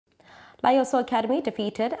Layoso Academy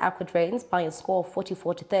defeated Aquadrians by a score of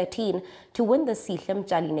 44-13 to win the Sihle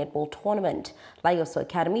Mtshali Netball tournament. Layoso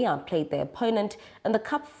Academy outplayed their opponent in the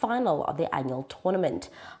cup final of the annual tournament.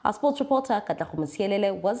 Our sports reporter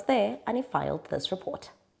Sihle was there and he filed this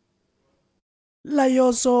report.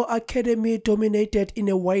 Layoso Academy dominated in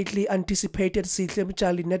a widely anticipated Sihle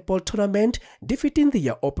Mtshali Netball tournament, defeating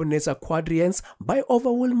their opponents Aquadrians by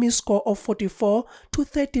overwhelming score of 44 to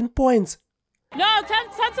 13 points. No,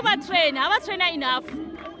 thanks to our trainer enough.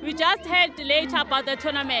 We just heard later about the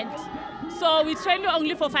tournament. So we trained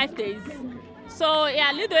only for 5 days. So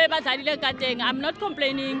yeah, I'm not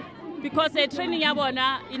complaining because the training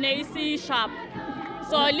in AC sharp.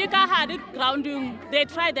 So Lika had grounding, they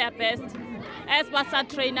tried their best as Basa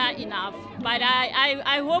trainer enough. But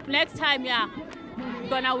I hope next time, yeah, we're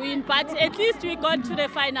gonna win. But at least we got to the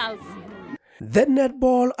finals. The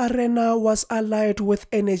netball arena was alight with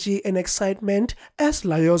energy and excitement as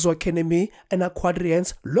Layoso Academy and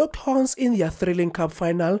Aquadrians locked horns in their thrilling cup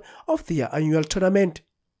final of their annual tournament.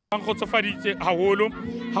 This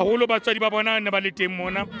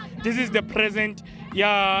is the present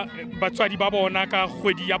ya batswadi ba bona ka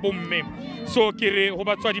kgwedi ya bomme. So kere ho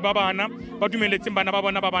batswadi ba bana ba dumeletseng bana ba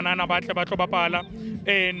bona ba banana ba tle ba tlo bapala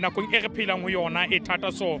nakong e re phelang ho yona e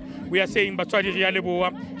thata. So we are saying batswadi re ya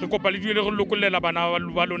leboa re kopa le dule re lokollela bana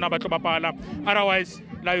ba lona ba tlo bapala, otherwise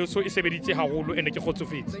Layoso e sebeditse haholo ene ke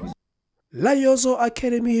kgotsofetse. Layoso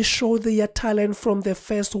Academy showed their talent from the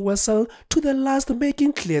first whistle to the last,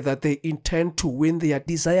 making clear that they intend to win their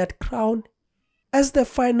desired crown. As the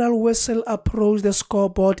final whistle approached, the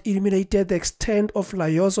scoreboard illuminated the extent of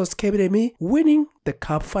Layoso's Academy winning the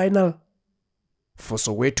cup final. For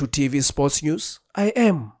Soweto TV Sports News, I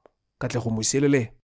am Sihle Mtshali.